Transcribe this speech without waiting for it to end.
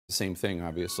Same thing,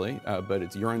 obviously,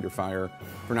 but you're under fire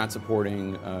for not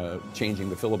supporting changing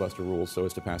the filibuster rules so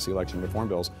as to pass the election reform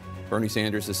bills. Bernie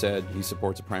Sanders has said he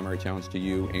supports a primary challenge to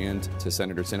you and to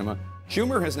Senator Sinema.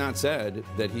 Schumer has not said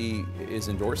that he is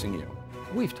endorsing you.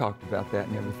 We've talked about that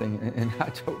and everything, and I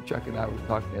told Chuck, and I were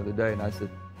talking the other day, and I said,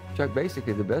 Chuck,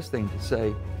 basically the best thing to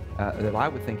say that I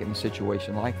would think in a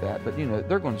situation like that, but you know,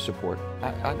 they're going to support.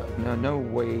 I don't know, no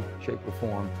way, shape, or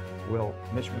form will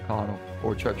Mitch McConnell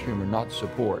or Chuck Schumer not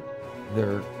support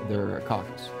their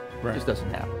caucus. Right. It just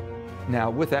doesn't happen. Now,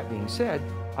 with that being said,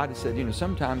 I'd have said, you know,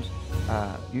 sometimes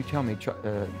you tell me,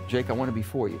 Jake, I want to be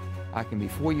for you. I can be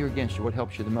for you or against you. What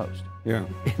helps you the most? Yeah.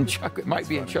 And Chuck, it might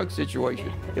be in Chuck's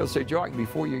situation. He'll say, Joe, I can be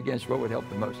for you or against you. What would help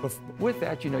the most? With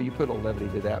that, you know, you put a levity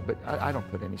to that, but I don't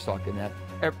put any stock in that.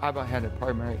 I've had a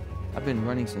primary. I've been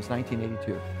running since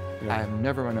 1982. Yeah. I have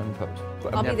never run unopposed.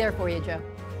 I'll be there for you, Joe.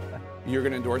 You're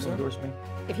going to endorse him? Endorse me?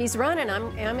 If he's running,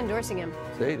 I'm endorsing him.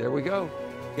 See, there we go.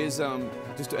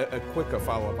 Just a quick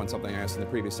follow-up on something I asked in the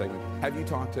previous segment. Have you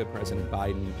talked to President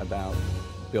Biden about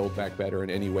Build Back Better in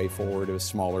any way forward, a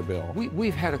smaller bill?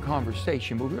 We've had a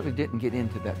conversation, but we really didn't get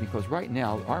into that because right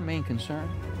now our main concern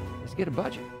is get a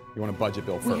budget. You want a budget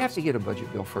bill first? We have to get a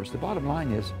budget bill first. The bottom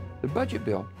line is the budget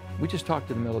bill. We just talked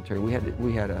to the military. We had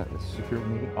a security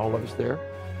meeting, all of us there,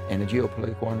 and the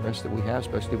geopolitical unrest that we have,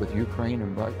 especially with Ukraine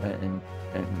and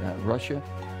Russia,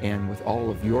 and with all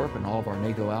of Europe and all of our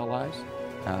NATO allies.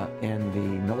 And the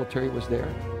military was there.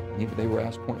 They were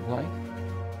asked point blank,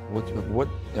 what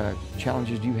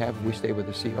challenges do you have if we stay with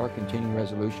the CR, continuing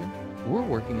resolution? We're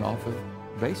working off of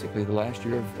basically the last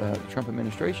year of the Trump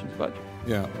administration's budget.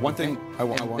 Yeah, one thing I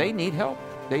want. They need help.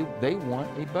 They want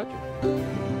a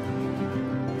budget.